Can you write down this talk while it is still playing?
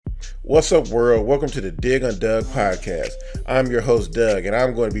What's up, world? Welcome to the Dig on Doug podcast. I'm your host, Doug, and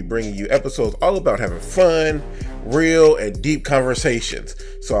I'm going to be bringing you episodes all about having fun, real, and deep conversations.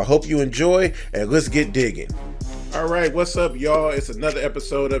 So I hope you enjoy, and let's get digging. All right, what's up, y'all? It's another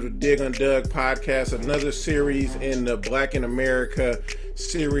episode of the Dig on Doug podcast, another series in the Black in America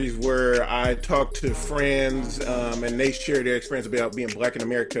series where I talk to friends and they share their experience about being Black in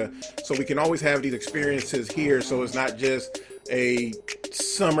America. So we can always have these experiences here, so it's not just a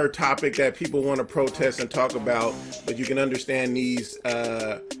summer topic that people want to protest and talk about, but you can understand these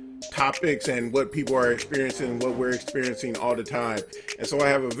topics and what people are experiencing, what we're experiencing all the time. And so I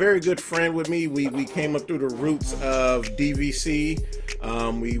have a very good friend with me. We came up through the roots of DVC.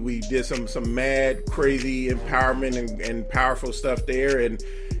 We did some mad, crazy empowerment and powerful stuff there. And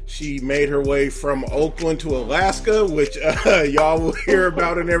she made her way from Oakland to Alaska, which y'all will hear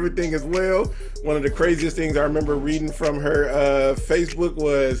about and everything as well. One of the craziest things I remember reading from her Facebook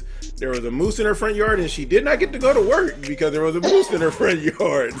was there was a moose in her front yard and she did not get to go to work because there was a moose in her front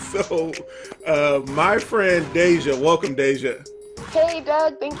yard. So my friend Deja, welcome Deja. Hey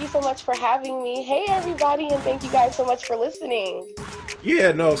Doug, thank you so much for having me. Hey everybody, and thank you guys so much for listening.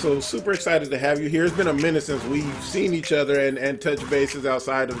 Yeah, no, so super excited to have you here. It's been a minute since we've seen each other and touch bases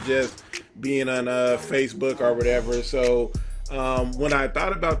outside of just being on Facebook or whatever. So when I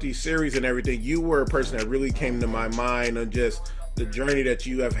thought about these series and everything, you were a person that really came to my mind on just the journey that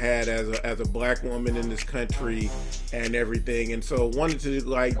you have had as a Black woman in this country and everything. And so wanted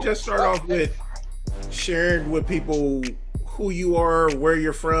to just start off with sharing with people who you are, where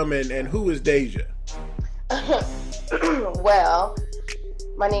you're from, and who is Deja. Well,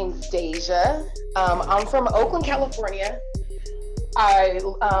 my name's Deja. I'm from Oakland, California. I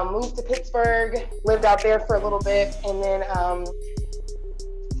moved to Pittsburgh, lived out there for a little bit, and then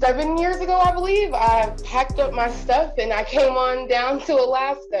 7 years ago, I believe, I packed up my stuff and I came on down to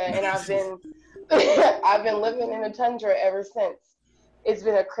Alaska, and I've been I've been living in the tundra ever since. It's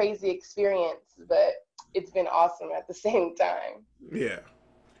been a crazy experience, but it's been awesome at the same time. Yeah.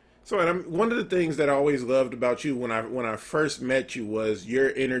 So one of the things that I always loved about you when I first met you was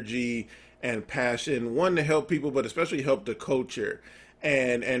your energy and passion, one, to help people, but especially help the culture.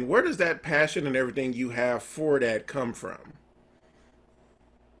 And where does that passion and everything you have for that come from?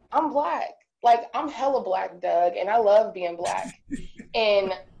 I'm Black. I'm hella Black, Doug, and I love being Black.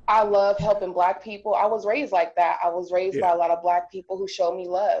 And I love helping Black people. I was raised like that. I was raised by a lot of Black people who showed me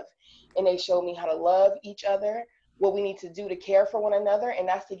love. And they showed me how to love each other, what we need to do to care for one another, and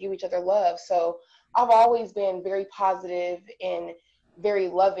that's to give each other love. So I've always been very positive and very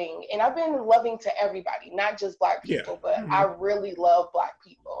loving. And I've been loving to everybody, not just Black people, but I really love Black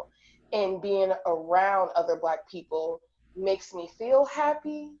people. And being around other Black people makes me feel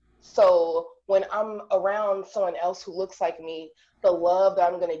happy. So when I'm around someone else who looks like me, the love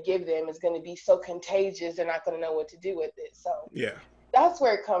that I'm going to give them is going to be so contagious, they're not going to know what to do with it. So that's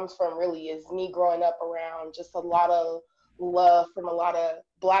where it comes from, really, is me growing up around just a lot of love from a lot of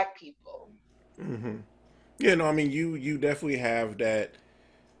Black people. Mm-hmm. Yeah, no, I mean, you definitely have that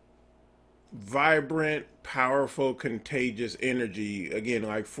vibrant, powerful, contagious energy,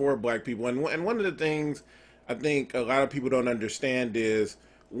 again, for Black people. And one of the things I think a lot of people don't understand is,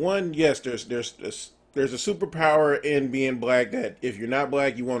 one, yes, there's a superpower in being Black that if you're not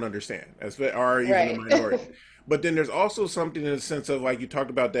Black, you won't understand, or even a minority. But then there's also something in the sense of, you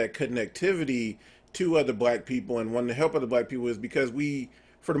talked about, that connectivity to other Black people and wanting to help other Black people is because we,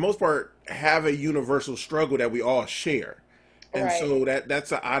 for the most part, have a universal struggle that we all share. And so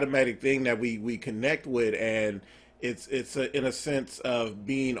that's an automatic thing that we connect with, and it's in a sense of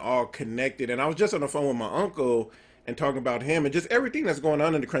being all connected. And I was just on the phone with my uncle and talking about him and just everything that's going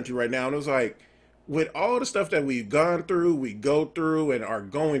on in the country right now. And it was like, with all the stuff that we've gone through, we go through and are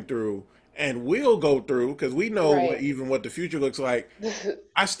going through, and will go through, because we know what the future looks like,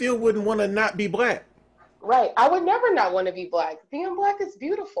 I still wouldn't want to not be Black. Right. I would never not want to be Black. Being Black is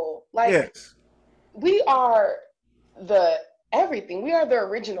beautiful. We are the everything. We are the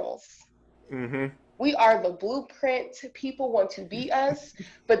originals. Mm-hmm. We are the blueprint. People want to be us,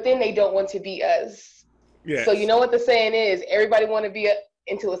 but then they don't want to be us. Yes. So you know what the saying is, everybody want to be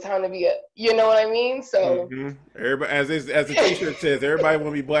until it's time to be you know what I mean? So everybody, as the t-shirt says, everybody want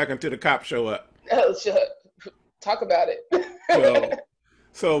to be Black until the cops show up. Oh, talk about it.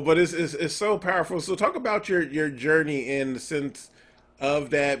 But it's so powerful. So talk about your journey in the sense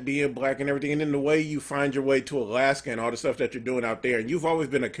of that being Black and everything, and then the way you find your way to Alaska and all the stuff that you're doing out there. And you've always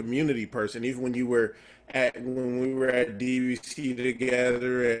been a community person, even when we were at DVC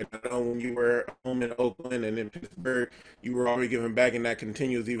together, and I know when you were home in Oakland and in Pittsburgh, you were already giving back, and that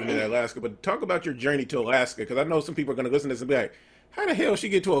continues even in Alaska. But talk about your journey to Alaska, because I know some people are going to listen to this and be like, how the hell she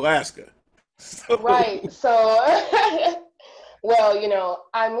get to Alaska? So, Right. So, well,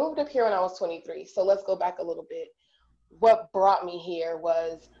 I moved up here when I was 23. So let's go back a little bit. What brought me here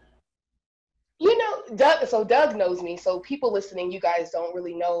was, Doug. So Doug knows me. So people listening, you guys don't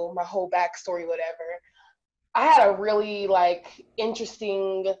really know my whole backstory, whatever. I had a really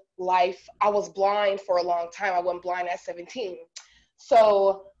interesting life. I was blind for a long time. I went blind at 17.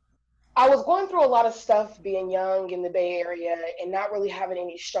 So I was going through a lot of stuff being young in the Bay Area and not really having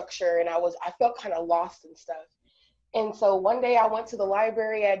any structure, and I felt kind of lost and stuff. And so one day I went to the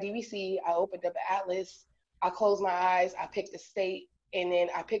library at DVC, I opened up an atlas, I closed my eyes, I picked a state, and then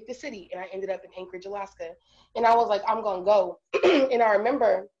I picked the city, and I ended up in Anchorage, Alaska. And I was like, I'm gonna go. And I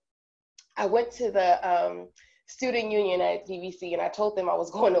remember I went to the student union at DVC and I told them I was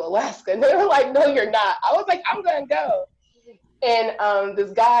going to Alaska. And they were like, no, you're not. I was like, I'm gonna go. And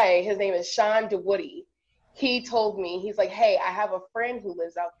this guy, his name is Sean DeWoody, he told me, he's like, hey, I have a friend who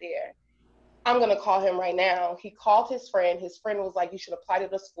lives out there. I'm going to call him right now. He called his friend. His friend was like, you should apply to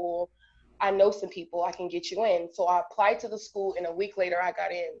the school. I know some people. I can get you in. So I applied to the school, and a week later I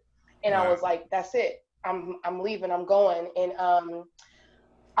got in. And I wow. was like, that's it. I'm leaving. I'm going. And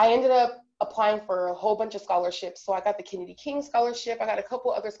I ended up applying for a whole bunch of scholarships. So I got the Kennedy King Scholarship. I got a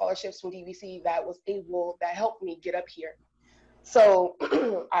couple other scholarships from DVC that helped me get up here. So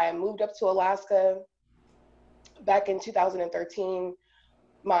I moved up to Alaska back in 2013.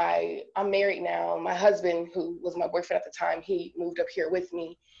 I'm married now. My husband, who was my boyfriend at the time, he moved up here with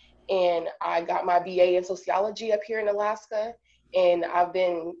me, and I got my BA in sociology up here in Alaska, and I've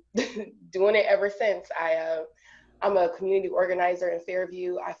been doing it ever since. I'm a community organizer in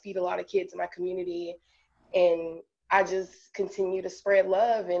Fairview. I feed a lot of kids in my community, and I just continue to spread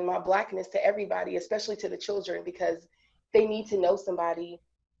love and my Blackness to everybody, especially to the children, because they need to know somebody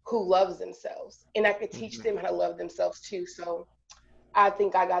who loves themselves, and I could teach them how to love themselves too. So I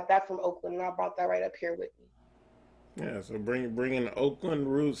think I got that from Oakland, and I brought that right up here with me. Yeah, so bringing Oakland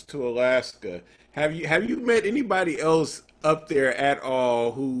roots to Alaska. Have you met anybody else up there at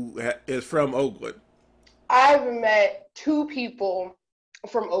all who is from Oakland? I've met two people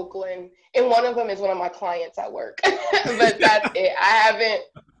from Oakland, and one of them is one of my clients at work. But that's it. I haven't,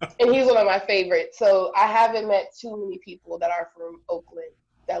 and he's one of my favorites. So I haven't met too many people that are from Oakland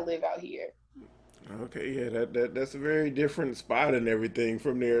that live out here. Okay, yeah, that's a very different spot and everything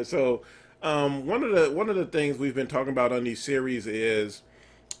from there. So, one of the things we've been talking about on these series is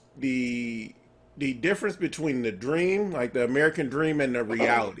the the difference between the dream, like the American dream, and the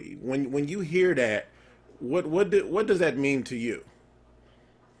reality. When you hear that, what does that mean to you?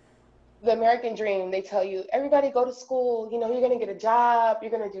 The American dream, they tell you, everybody go to school, you're going to get a job, you're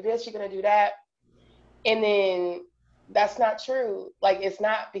going to do this, you're going to do that. And then that's not true. Like, it's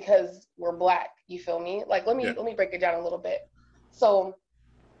not because we're Black, you feel me? Like, let Yeah. me let me break it down a little bit. So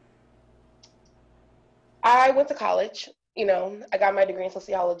I went to college, I got my degree in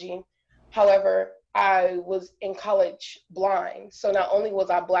sociology. However, I was in college blind. So not only was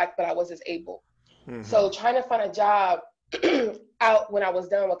I Black, but I was disabled. Hmm. So trying to find a job out when I was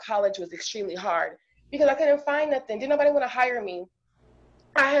done with college was extremely hard because I couldn't find nothing. Didn't nobody want to hire me.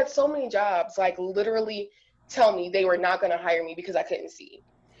 I had so many jobs, like literally tell me they were not going to hire me because I couldn't see.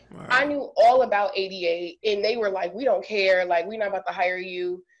 I Wow. knew all about ADA, and they were like, we don't care. Like, we're not about to hire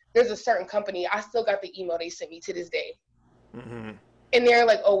you. There's a certain company. I still got the email they sent me to this day. Hmm. And they're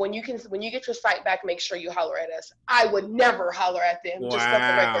like, oh, when you get your site back, make sure you holler at us. I would never holler at them. Just let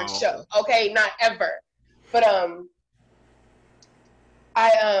the record show. Wow. Okay, not ever. But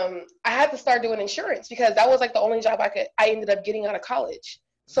I had to start doing insurance because that was like the only job I ended up getting out of college.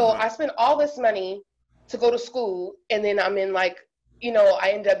 So Uh-huh. I spent all this money to go to school, and then I'm in I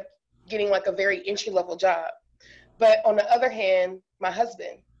end up getting like a very entry level job. But on the other hand, my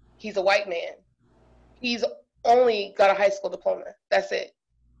husband, he's a white man. He's only got a high school diploma. That's it.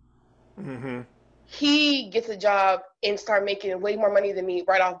 Hmm. He gets a job and start making way more money than me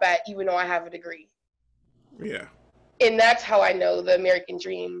right off bat, even though I have a degree. Yeah. And that's how I know the American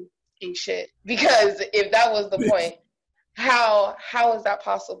dream ain't shit. Because if that was the point, how is that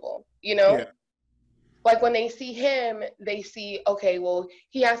possible? Yeah. Like when they see him, they see, okay, well,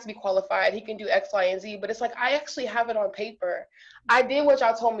 he has to be qualified, he can do X, Y, and Z. But it's like, I actually have it on paper. I did what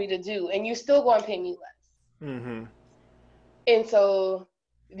y'all told me to do, and you still gonna pay me less. Hmm. And so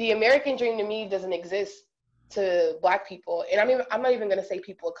the American dream to me doesn't exist to Black people. And I'm not even gonna say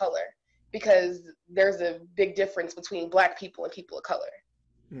people of color, because there's a big difference between Black people and people of color.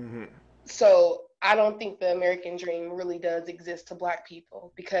 Hmm. So I don't think the American dream really does exist to Black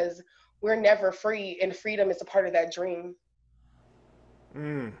people because we're never free, and freedom is a part of that dream.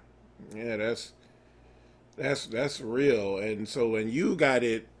 Mm. Yeah, That's real. And so when you got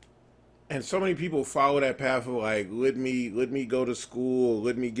it, and so many people follow that path of like, let me go to school,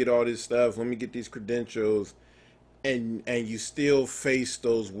 let me get all this stuff, let me get these credentials, and you still face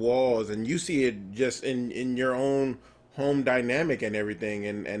those walls, and you see it just in your own home dynamic and everything,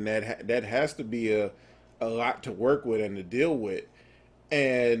 and that has to be a lot to work with and to deal with.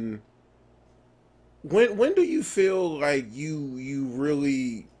 And when do you feel like you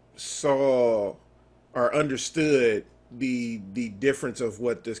really saw or understood the difference of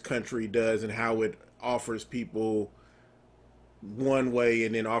what this country does and how it offers people one way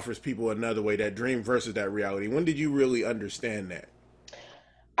and then offers people another way, that dream versus that reality? When did you really understand that?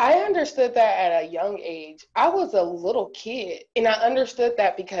 I understood that at a young age. I was a little kid, and I understood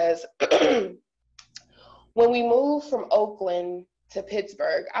that because when we moved from Oakland to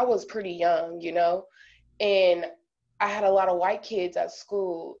Pittsburgh, I was pretty young, and I had a lot of white kids at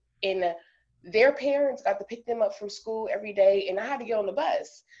school, and their parents got to pick them up from school every day, and I had to get on the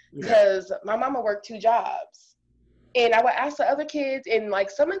bus Yeah. because my mama worked two jobs. And I would ask the other kids, and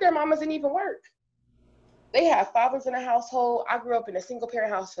like some of their mamas didn't even work. They had fathers in the household. I grew up in a single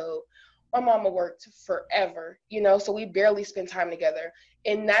parent household. My mama worked forever, so we barely spent time together.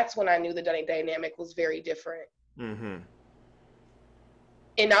 And that's when I knew the dynamic was very different. Mm-hmm.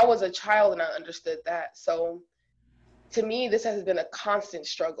 And I was a child and I understood that. So to me, this has been a constant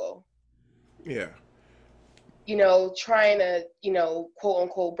struggle, Yeah. trying to, quote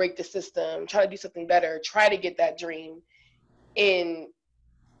unquote, break the system, try to do something better, try to get that dream. And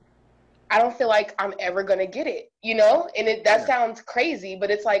I don't feel like I'm ever going to get it, And that Yeah. sounds crazy,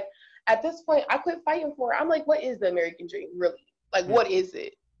 but it's like, at this point, I quit fighting for it. I'm like, what is the American dream, really? Like, what is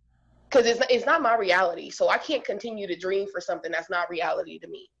it? Because it's not my reality. So I can't continue to dream for something that's not reality to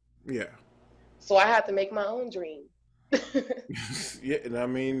me. Yeah. So I have to make my own dream. Yeah, and I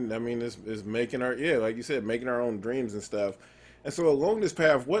mean, it's making our, yeah, like you said, making our own dreams and stuff. And so along this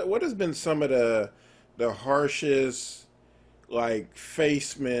path, what has been some of the harshest like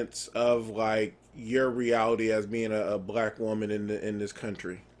facements of like your reality as being a black woman in this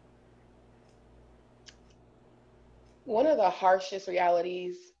country? One of the harshest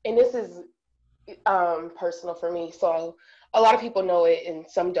realities, and this is personal for me, so a lot of people know it and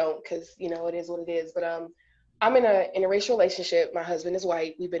some don't because it is what it is. But I'm in a interracial relationship. My husband is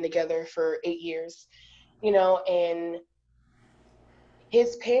white. We've been together for 8 years, and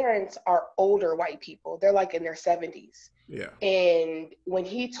his parents are older white people. They're like in their 70s. Yeah. And when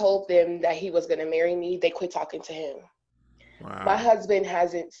he told them that he was going to marry me, they quit talking to him. My Wow. husband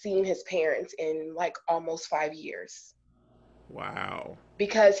hasn't seen his parents in like almost 5 years Wow.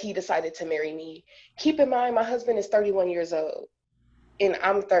 because he decided to marry me. Keep in mind, my husband is 31 years old and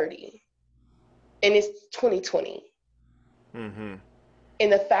I'm 30, and it's 2020. Mm-hmm.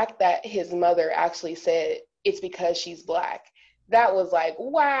 And the fact that his mother actually said it's because she's black, that was like,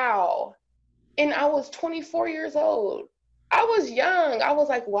 wow. And I was 24 years old. I was young. I was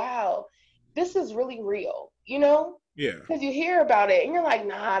like, wow, this is really real, Yeah. Because you hear about it and you're like,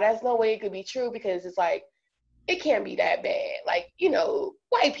 nah, that's no way it could be true, because it's like, it can't be that bad. Like,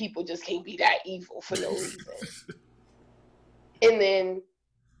 white people just can't be that evil for no reason. And then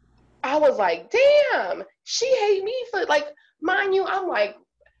I was like, damn, she hate me for, like, mind you, I'm like,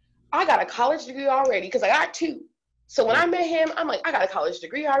 I got a college degree already because I got two. So when I met him, I'm like, I got a college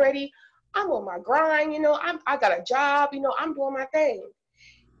degree already. I'm on my grind, I got a job, I'm doing my thing.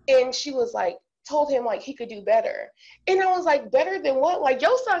 And she was like, told him like he could do better. And I was like, better than what? Like,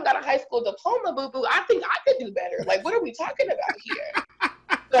 your son got a high school diploma, boo boo. I think I could do better. Like, what are we talking about here?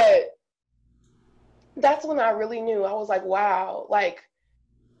 But that's when I really knew. I was like, wow, like,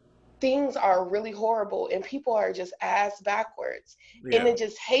 things are really horrible and people are just ass backwards. And Yeah. they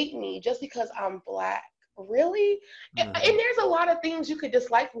just hate me just because I'm black. Really? And Mm-hmm. there's a lot of things you could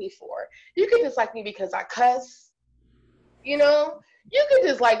dislike me for. You could dislike me because I cuss, you know? You could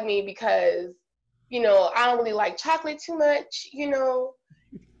dislike me because, I don't really like chocolate too much, And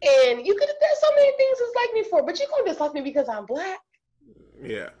there's so many things to dislike me for, but you're going to dislike me because I'm black?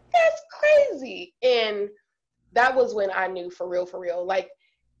 Yeah. That's crazy. And that was when I knew for real, like,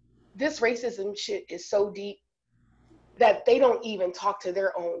 this racism shit is so deep that they don't even talk to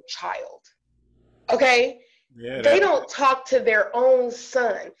their own child. Okay? Yeah. They don't talk to their own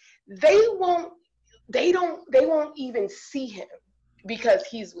son. They won't even see him because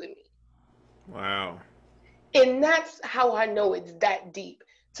he's with me. Wow. And that's how I know it's that deep,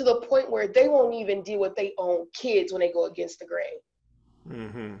 to the point where they won't even deal with their own kids when they go against the grain.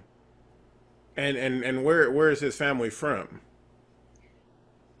 Mm-hmm. And where is his family from?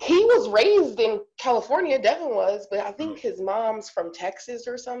 He was was raised in California. Devin was, but I think his mom's from Texas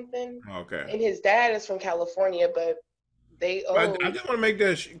or something. Okay. And his dad is from California, but they I just want to make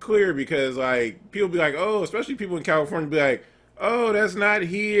that clear because, like, people be like, oh, especially people in California be like, oh, that's not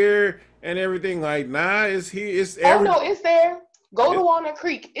here and everything. Like, nah, it's here. It's Oh, no, it's there. Go to Walnut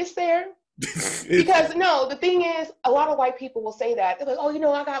Creek. It's there. Because, no, the thing is, a lot of white people will say that. They're like, oh, you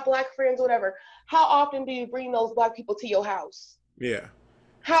know, I got black friends, whatever. How often do you bring those black people to your house? Yeah.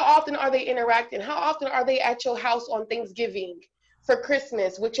 How often are they interacting? How often are they at your house on Thanksgiving, for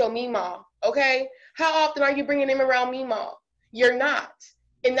Christmas with your Meemaw? Okay? How often are you bringing them around Meemaw? You're not.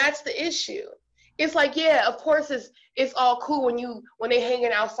 And that's the issue. It's like, yeah, of course it's all cool when they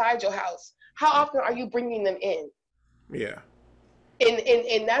hanging outside your house. How often are you bringing them in? Yeah.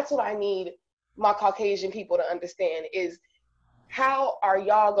 And that's what I need my Caucasian people to understand is how are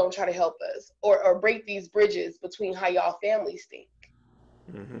y'all gonna try to help us or break these bridges between how y'all families think?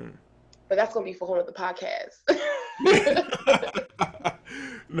 Mm-hmm. But that's gonna be for a whole other podcast.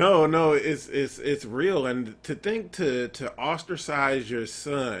 No, it's real, and to think to ostracize your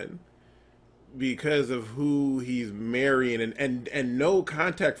son because of who he's marrying and no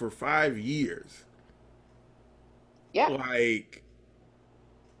contact for 5 years. Yeah. Like,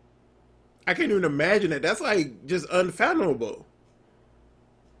 I can't even imagine that. That's like just unfathomable.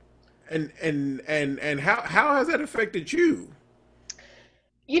 And how has that affected you?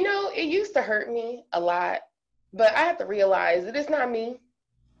 You know, it used to hurt me a lot, but I have to realize that it's not me.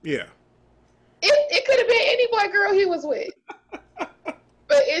 Yeah. It could have been any black girl he was with.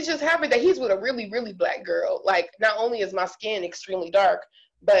 But it just happened that he's with a really, really black girl. Like, not only is my skin extremely dark,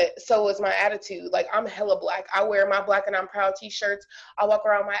 but so is my attitude. Like, I'm hella black. I wear my Black and I'm Proud t-shirts. I walk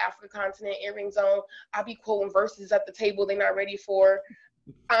around my African continent earrings on. I be quoting verses at the table they're not ready for.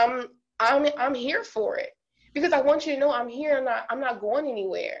 I'm here for it. Because I want you to know I'm here. I'm not going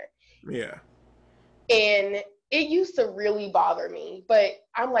anywhere. Yeah. And it used to really bother me. But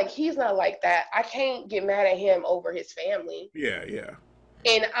I'm like, he's not like that. I can't get mad at him over his family. Yeah, yeah.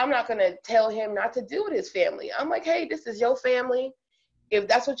 And I'm not going to tell him not to deal with his family. I'm like, hey, this is your family. If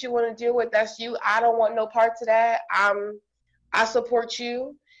that's what you want to deal with, that's you. I don't want no parts of that. I support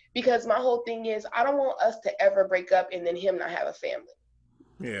you. Because my whole thing is, I don't want us to ever break up and then him not have a family.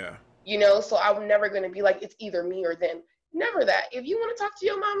 Yeah. You know, so I'm never going to be like, it's either me or them. Never that. If you want to talk to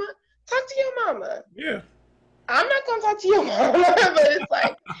your mama, talk to your mama. Yeah. I'm not going to talk to your mama, but it's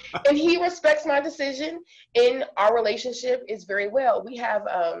like, and he respects my decision, and our relationship is very well. We have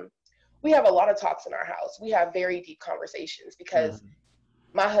a lot of talks in our house. We have very deep conversations because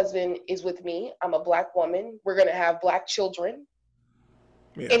my husband is with me. I'm a black woman. We're going to have black children.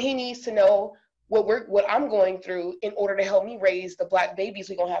 Yeah. And he needs to know what I'm going through in order to help me raise the black babies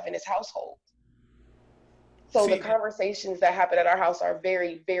we're going to have in this household. So the conversations that happen at our house are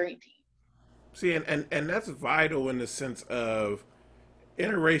very, very deep. See, and that's vital in the sense of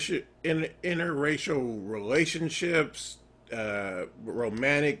interracial relationships,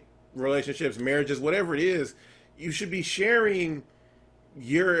 romantic relationships, marriages, whatever it is. You should be sharing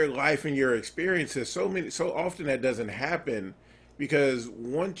your life and your experiences. So often that doesn't happen because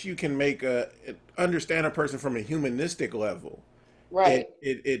once you can understand a person from a humanistic level, right?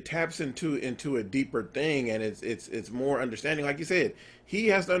 It taps into a deeper thing, and it's more understanding. Like you said, he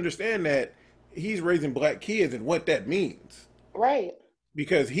has to understand that he's raising black kids and what that means. Right.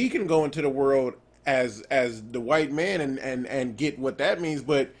 Because he can go into the world as the white man and get what that means,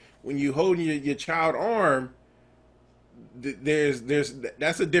 but when you hold your child arm, there's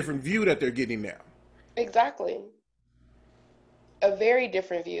that's a different view that they're getting now. Exactly. A very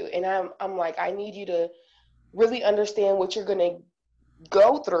different view. And I'm like, I need you to really understand what you're going to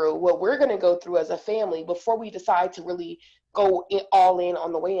go through, what we're going to go through as a family before we decide to really go all in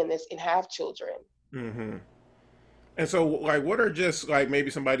on the way in this and have children. Mm-hmm. And so, like, what are just like maybe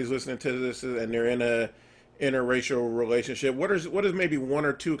somebody's listening to this and they're in a interracial relationship? What is maybe one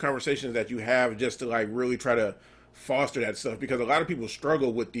or two conversations that you have just to like really try to foster that stuff? Because a lot of people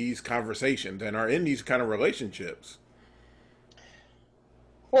struggle with these conversations and are in these kind of relationships.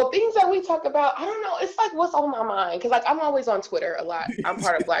 Well, things that we talk about, I don't know. It's like what's on my mind. Because, like, I'm always on Twitter a lot. I'm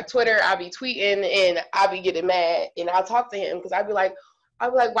part of Black Twitter. I be tweeting and I be getting mad. And I'll talk to him because I'll be like,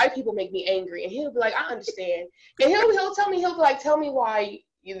 white people make me angry. And he'll be like, I understand. And he'll tell me, tell me why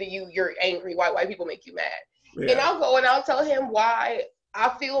you're angry, why white people make you mad. Yeah. And I'll go and I'll tell him why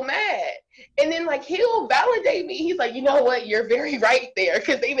I feel mad. And then, like, he'll validate me. He's like, you know what? You're very right there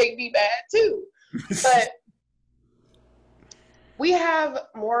because they make me mad, too. But we have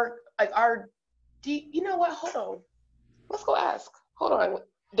more, like, you know what? Hold on. Let's go ask. Hold on,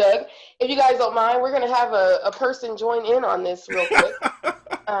 Doug. If you guys don't mind, we're going to have a person join in on this real quick.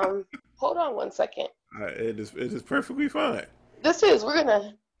 Hold on one second. It is perfectly fine. We're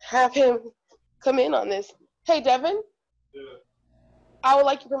gonna have him come in on this. Hey, Devin. Yeah. I would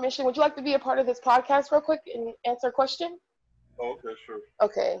like your permission. Would you like to be a part of this podcast real quick and answer a question? Oh, okay, sure.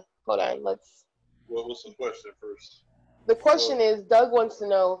 Okay, hold on. What's the question first? The question is, Doug wants to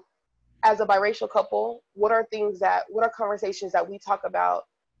know, as a biracial couple, what are conversations that we talk about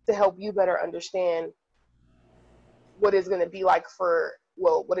to help you better understand what it's going to be like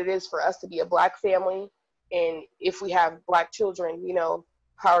what it is for us to be a Black family, and if we have Black children,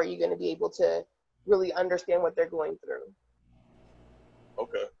 how are you going to be able to really understand what they're going through?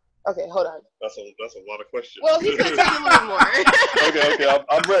 Okay. Okay, hold on. That's a lot of questions. Well, he's going to tell you a little more. Okay,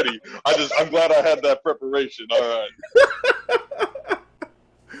 I'm ready. I'm glad I had that preparation. All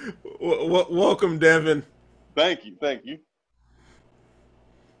right. Welcome, Devin. Thank you.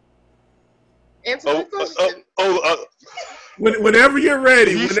 Answer the question. Whenever you're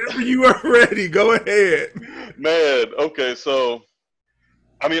ready, whenever you are ready, go ahead. Man, okay, so,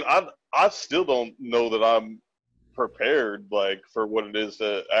 I mean, I still don't know that I'm prepared, like, for what it is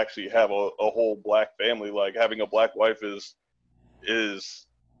to actually have a whole Black family. Like, having a Black wife is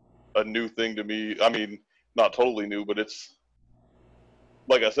a new thing to me. I mean, not totally new, but it's,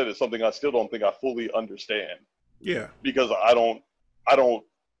 like I said, it's something I still don't think I fully understand. Yeah. Because I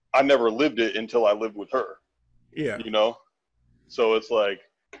never lived it until I lived with her. Yeah. So it's like,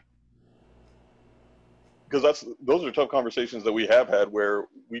 because those are tough conversations that we have had where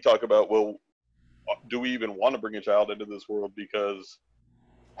we talk about, well, do we even want to bring a child into this world? Because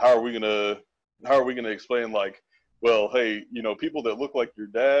how are we gonna explain, like, well, hey, people that look like your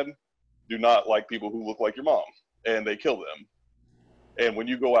dad do not like people who look like your mom, and they kill them. And when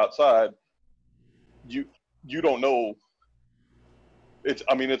you go outside, you don't know. It's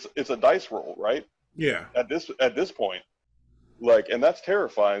a dice roll, right? Yeah. At this point, like, and that's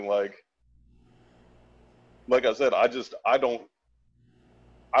terrifying. Like I said, I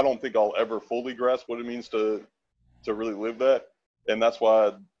don't think I'll ever fully grasp what it means to really live that. And that's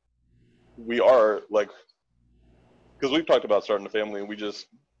why we are, like, because we've talked about starting a family, and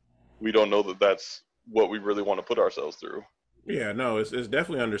we don't know that that's what we really want to put ourselves through. Yeah, no, it's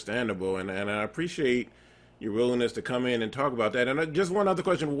definitely understandable, and I appreciate your willingness to come in and talk about that. And just one other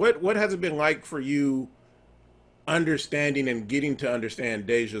question: what has it been like for you understanding and getting to understand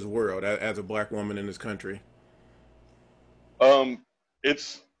Deja's world as a Black woman in this country?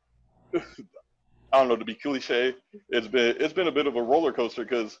 It's I don't know, to be cliche, it's been a bit of a roller coaster,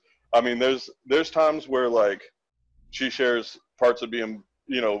 because I mean, there's times where, like, she shares parts of being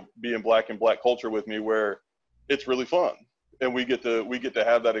Black and Black culture with me where it's really fun, and we get to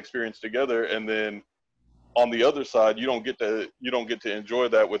have that experience together. And then on the other side, you don't get to enjoy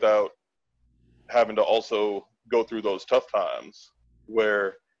that without having to also go through those tough times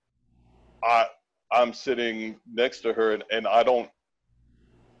where I'm sitting next to her, and I don't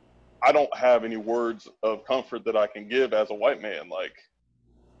have any words of comfort that I can give as a white man. Like,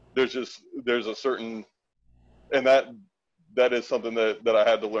 there's a certain, and that is something that I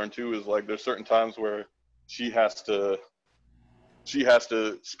had to learn too, is like, there's certain times where she has to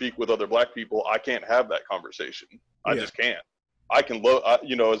speak with other Black people. I can't have that conversation. I just can't. I can love,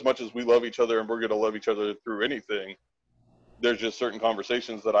 as much as we love each other and we're going to love each other through anything, there's just certain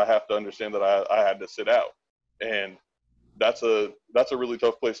conversations that I have to understand that I had to sit out. And that's a really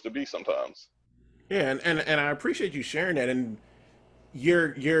tough place to be sometimes. Yeah, and I appreciate you sharing that. And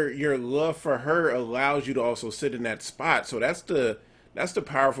your love for her allows you to also sit in that spot. So that's the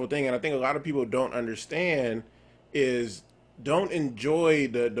powerful thing. And I think a lot of people don't understand is don't enjoy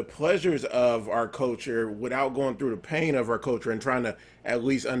the pleasures of our culture without going through the pain of our culture and trying to at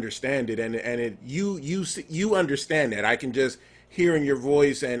least understand it. And you understand that. I can just hear in your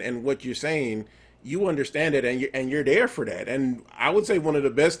voice and what you're saying, you understand it, and you're there for that. And I would say one of the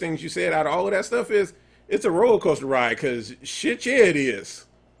best things you said out of all of that stuff is it's a roller coaster ride, because shit, yeah, it is.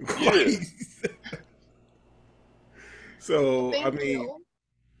 Yeah. So thank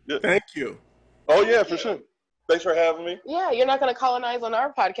you. Oh yeah, for sure. Thanks for having me. Yeah, you're not going to colonize on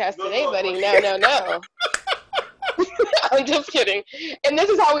our podcast today, buddy. No. I'm just kidding. And this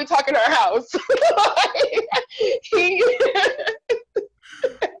is how we talk in our house.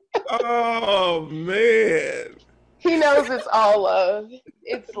 Oh, man. He knows it's all love.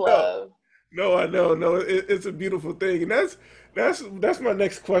 It's love. No, I know. No, it's a beautiful thing. And that's my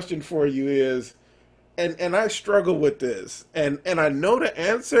next question for you is, and I struggle with this. And I know the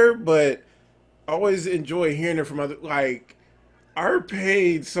answer, but I always enjoy hearing it from other, like, our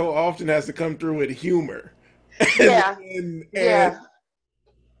page so often has to come through with humor. Yeah. and yeah.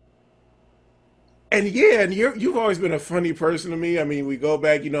 And yeah, and you've always been a funny person to me. I mean, we go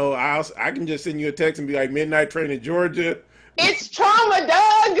back, I can just send you a text and be like, midnight train in Georgia. It's trauma,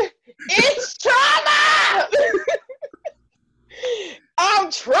 Doug. It's trauma. I'm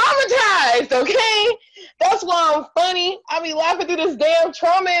traumatized, okay? That's why I'm funny. I be laughing through this damn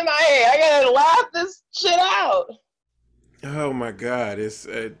trauma in my head. I gotta laugh this shit out. Oh my God,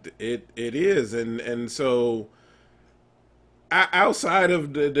 it is, and so outside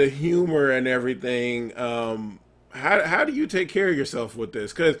of the humor and everything, how do you take care of yourself with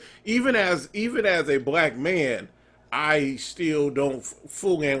this? Because even as a black man, I still don't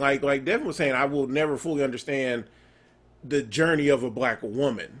fully, and like Devin was saying, I will never fully understand the journey of a black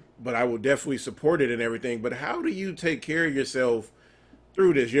woman, but I will definitely support it and everything. But how do you take care of yourself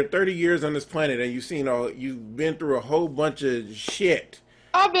through this? You're 30 years on this planet, and you've been through a whole bunch of shit.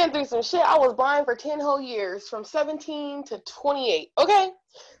 I've been through some shit. I was blind for 10 whole years, from 17 to 28. Okay?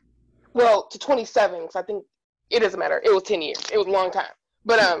 Well, to 27, because I think it doesn't matter. It was 10 years. It was a long time.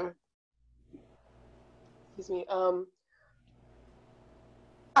 But, excuse me,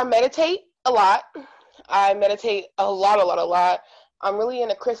 I meditate a lot. I meditate a lot. I'm really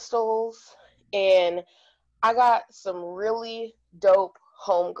into crystals, and I got some really dope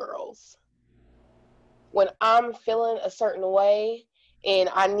homegirls. When I'm feeling a certain way and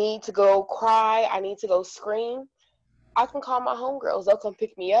I need to go cry, I need to go scream, I can call my homegirls. They'll come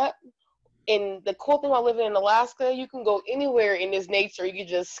pick me up. And the cool thing about living in Alaska, you can go anywhere in this nature. You can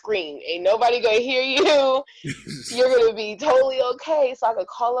just scream. Ain't nobody gonna hear you. You're gonna be totally okay. So I could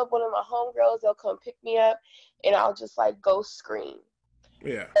call up one of my homegirls. They'll come pick me up, and I'll just like go scream.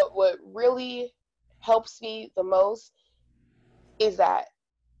 Yeah. But what really helps me the most is that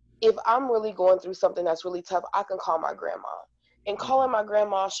if I'm really going through something that's really tough, I can call my grandma. And calling my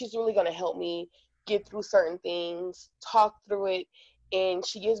grandma, she's really gonna help me get through certain things, talk through it. And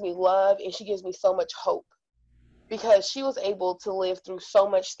she gives me love, and she gives me so much hope, because she was able to live through so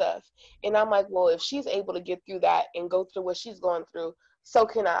much stuff. And I'm like, well, if she's able to get through that and go through what she's going through, so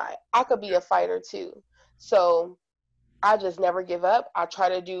can I. I could be a fighter too. So I just never give up. I try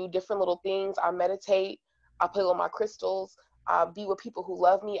to do different little things. I meditate. I play with my crystals. I be with people who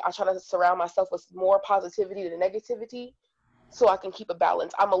love me. I try to surround myself with more positivity than negativity so I can keep a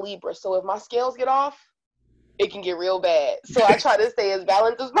balance. I'm a Libra, so if my scales get off, it can get real bad. So I try to stay as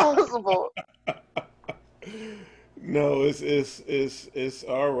balanced as possible. No, it's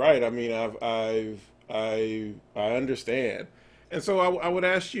all right. I mean, I understand. And so I would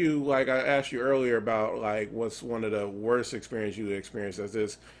ask you, like I asked you earlier about like what's one of the worst experience you experienced as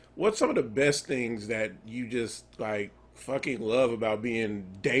this. What's some of the best things that you just like fucking love about being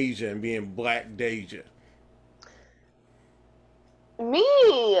Deja and being Black Deja?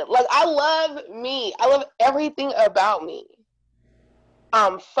 Me. Like, I love me. I love everything about me.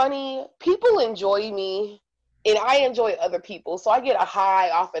 I'm funny. People enjoy me, and I enjoy other people. So I get a high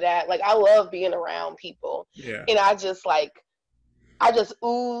off of that. Like, I love being around people. Yeah. And I just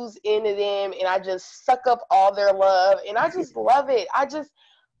ooze into them, and I just suck up all their love, and I just love it.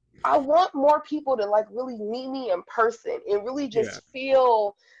 I want more people to like really meet me in person and really just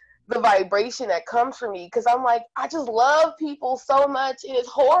feel the vibration that comes from me, because I'm like, I just love people so much, and it's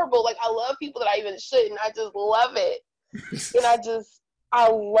horrible. Like, I love people that I even shouldn't. I just love it. And I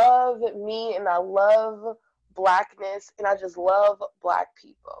love me, and I love Blackness, and I just love Black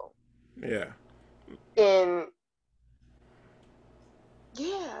people. Yeah. And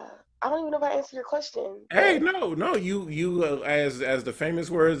yeah, I don't even know if I answered your question. Hey, no, you as the famous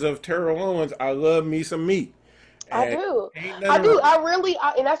words of Terrell Owens, I love me some meat. I do. And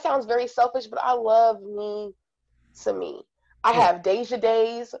that sounds very selfish, but I love me some me. I have Deja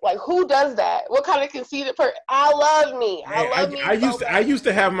days. Like, who does that? What kind of conceited person? I love me. I love me. I used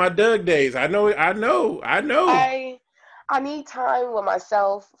to have my Doug days. I know. I need time with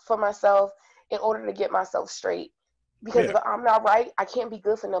myself, for myself, in order to get myself straight. Because if I'm not right, I can't be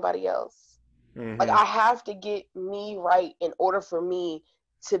good for nobody else. Mm-hmm. Like, I have to get me right in order for me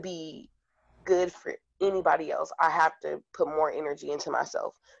to be good for anybody else. I have to put more energy into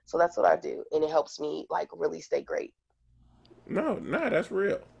myself. So that's what I do, and it helps me like really stay great. No, that's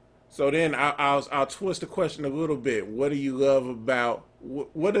real. So then I'll twist the question a little bit. What do you love about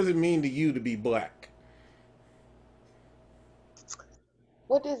what does it mean to you to be Black?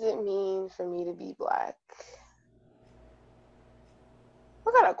 What does it mean for me to be Black?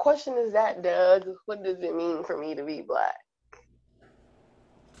 What kind of question is that, Doug? What does it mean for me to be Black?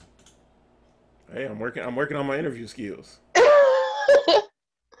 Hey, I'm working on my interview skills.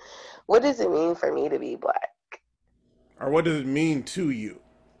 What does it mean for me to be Black? Or what does it mean to you?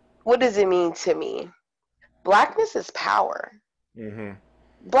 What does it mean to me? Blackness is power. Mm-hmm.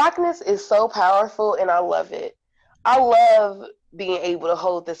 Blackness is so powerful, and I love it. I love being able to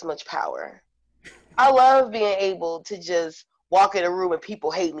hold this much power. I love being able to just walk in a room and people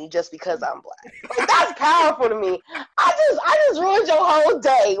hate me just because I'm black. Like that's powerful to me. I just ruined your whole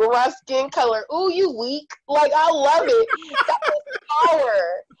day with my skin color. Ooh, you weak. Like I love it. That is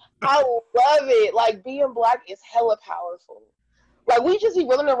power. I love it. Like being black is hella powerful. Like we just be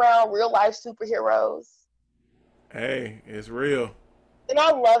running around real life superheroes. Hey, it's real. And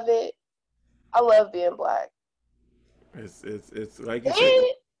I love it. I love being black. It's like you said. And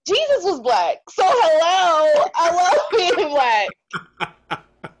Jesus was black. So hello. I love being black.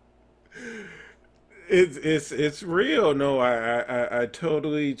 It's real. No, I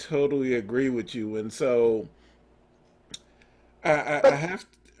totally agree with you. And so I But have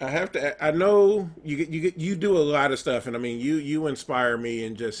to. I know you do a lot of stuff, and I mean you inspire me,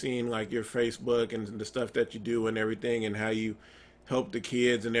 and just seeing like your Facebook and the stuff that you do and everything, and how you help the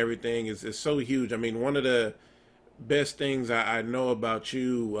kids and everything is so huge. I mean, one of the best things I know about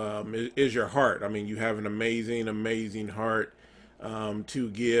you is your heart. I mean, you have an amazing heart to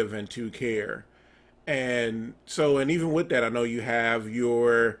give and to care. And so, and even with that, I know you have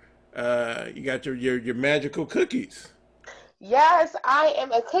you got your magical cookies. yes, I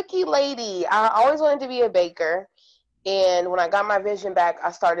am a cookie lady. I always wanted to be a baker. And when I got my vision back,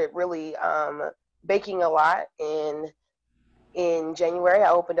 I started really baking a lot. And in January,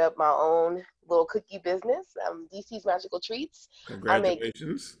 I opened up my own little cookie business, DC's Magical Treats. I make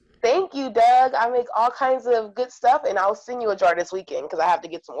Congratulations. Thank you, Doug. I make all kinds of good stuff, and I'll send you a jar this weekend because I have to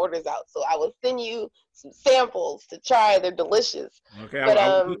get some orders out. So I will send you some samples to try. They're delicious. Okay, But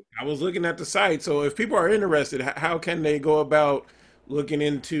I was looking at the site. So if people are interested, how can they go about looking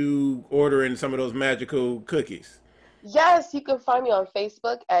into ordering some of those magical cookies? yes, you can find me on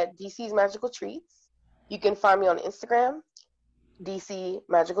Facebook at DC's Magical Treats. You can find me on Instagram, DC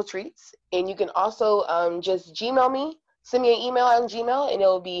Magical Treats, and you can also just Gmail me. Send me an email on Gmail, and it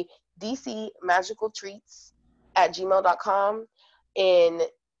will be dcmagicaltreats@gmail.com. And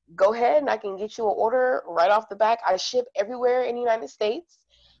go ahead, and I can get you an order right off the back. I ship everywhere in the United States.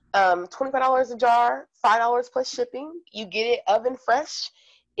 $25 a jar, $5 plus shipping. You get it oven fresh.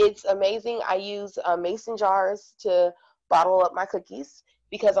 It's amazing. I use mason jars to bottle up my cookies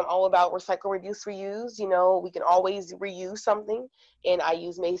because I'm all about recycle, reduce, reuse. You know, we can always reuse something, and I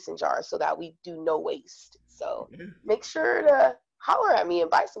use mason jars so that we do no waste. So Yeah. make sure to holler at me and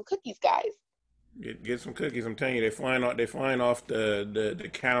buy some cookies, guys. Get some cookies. I'm telling you, they're flying off the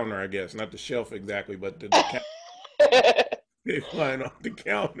counter, I guess, not the shelf exactly, but they're flying off the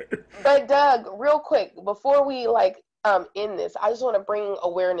counter. But Doug, real quick, before we end this, I just want to bring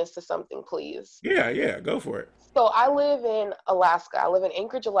awareness to something, please. Yeah, go for it. So I live in Alaska. I live in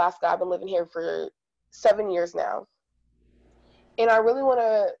Anchorage, Alaska. I've been living here for 7 years now. And I really want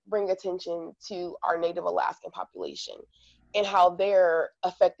to bring attention to our Native Alaskan population and how they're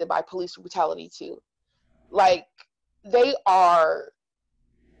affected by police brutality too. Like they are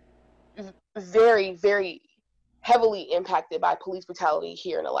very, very heavily impacted by police brutality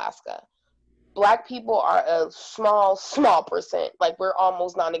here in Alaska. Black people are a small percent. Like we're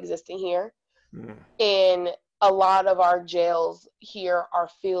almost non-existent here. Mm. And a lot of our jails here are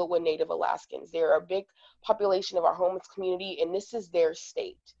filled with Native Alaskans. They're a big population of our homeless community, and this is their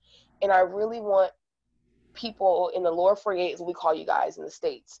state. And I really want people in the lower 48, as we call you guys in the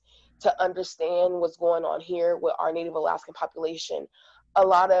States, to understand what's going on here with our Native Alaskan population. A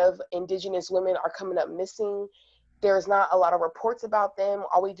lot of indigenous women are coming up missing. There's not a lot of reports about them.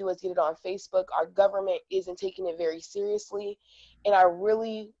 All we do is get it on Facebook. Our government isn't taking it very seriously. And I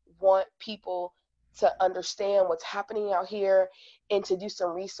really want people to understand what's happening out here and to do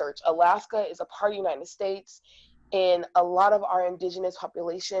some research. Alaska is a part of the United States, and a lot of our indigenous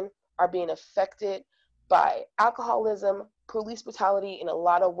population are being affected by alcoholism, police brutality, and a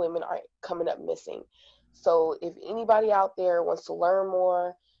lot of women are coming up missing. So if anybody out there wants to learn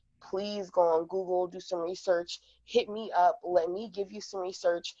more, please go on Google, do some research, hit me up, let me give you some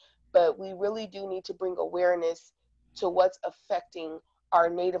research. But we really do need to bring awareness to what's affecting our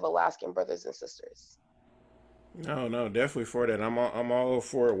Native Alaskan brothers and sisters. No, definitely for that. I'm all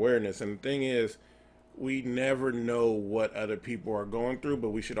for awareness. And the thing is, we never know what other people are going through,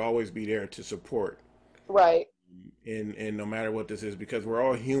 but we should always be there to support. Right, And no matter what this is, because we're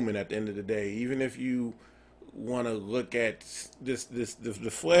all human at the end of the day. Even if you want to look at the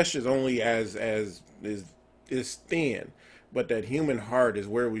flesh is only as is thin, but that human heart is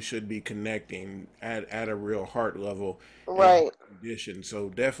where we should be connecting at a real heart level and right. condition. So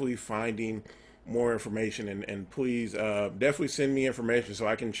definitely finding more information, and please definitely send me information so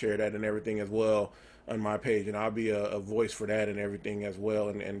I can share that and everything as well my page, and I'll be a voice for that and everything as well,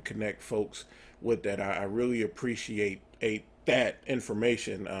 and connect folks with that. I really appreciate that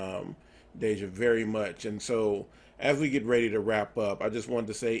information, Deja, very much. And so as we get ready to wrap up, I just wanted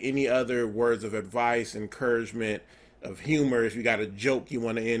to say any other words of advice, encouragement, of humor, if you got a joke you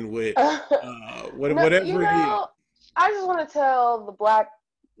want to end with, whatever it is. I just want to tell the Black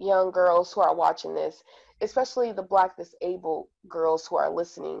young girls who are watching this, especially the Black disabled girls who are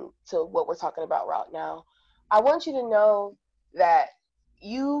listening to what we're talking about right now, I want you to know that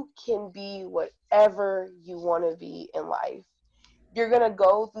you can be whatever you want to be in life. You're going to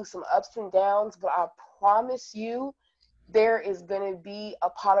go through some ups and downs, but I promise you there is going to be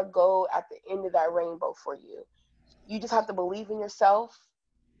a pot of gold at the end of that rainbow for you. You just have to believe in yourself,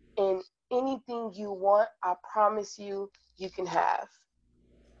 and anything you want, I promise you can have.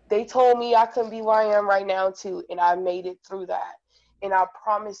 They told me I couldn't be where I am right now too, and I made it through that. And I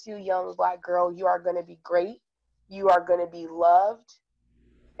promise you, young Black girl, you are going to be great. You are going to be loved,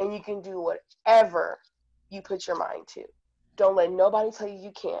 and you can do whatever you put your mind to. Don't let nobody tell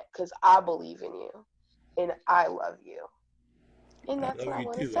you can't, because I believe in you, and I love you. And that's what I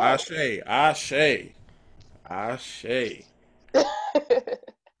want to say. Ashe.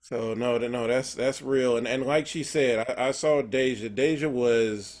 So no, that's real, and like she said, I saw Deja. Deja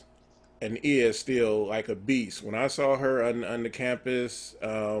was and is still like a beast. When I saw her on the campus,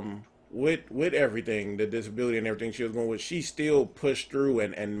 with everything, the disability and everything she was going with, she still pushed through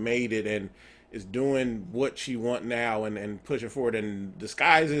and made it, and is doing what she want now, and pushing forward, and the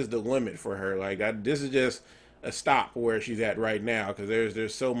sky's is the limit for her. Like this is just a stop where she's at right now, because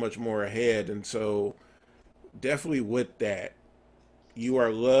there's so much more ahead. And so definitely with that, you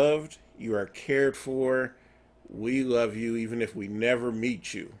are loved, you are cared for, we love you even if we never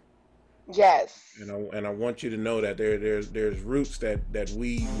meet you. Yes. And I want you to know that there's roots that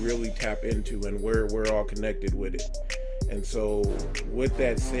we really tap into, and we're all connected with it. And so with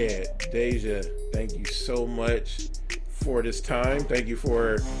that said, Deja, thank you so much for this time. Thank you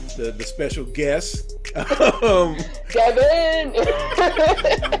for the special guest, Devin.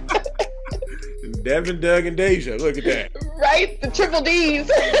 Devin, Doug, and Deja. Look at that. Right? The triple D's.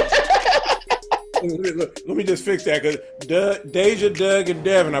 Let me just fix that, because Deja, Doug, and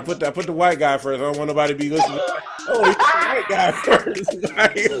Devin. I put the white guy first. I don't want nobody to be listening. Oh, he's the white guy first.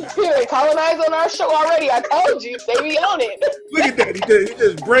 They colonized on our show already. I told you. They be on it. Look at that. He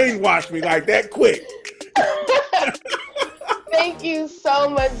just brainwashed me like that quick. Thank you so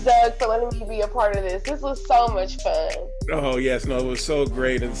much, Doug, for letting me be a part of this. This was so much fun. Oh, yes. No, it was so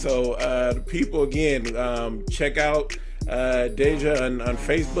great. And so the people, again, check out Deja on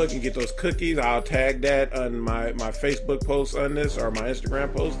Facebook and get those cookies. I'll tag that on my Facebook post on this, or my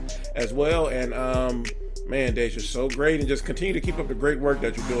Instagram post as well. And man, Deja's so great, and just continue to keep up the great work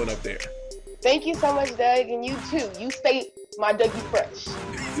that you're doing up there. Thank you so much, Doug, and you too. You stay my Dougie fresh.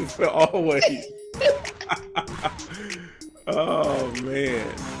 Always. Oh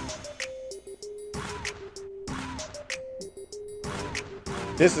man.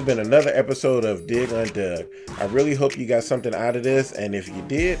 This has been another episode of Dig Undug. I really hope you got something out of this, and if you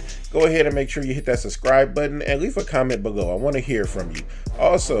did, go ahead and make sure you hit that subscribe button and leave a comment below. I want to hear from you.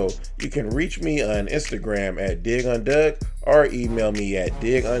 Also, you can reach me on Instagram at digundug, or email me at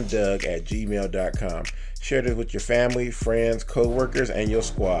digundug@gmail.com. Share this with your family, friends, co-workers, and your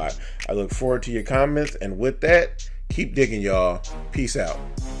squad. I look forward to your comments, and with that, keep digging, y'all. Peace out.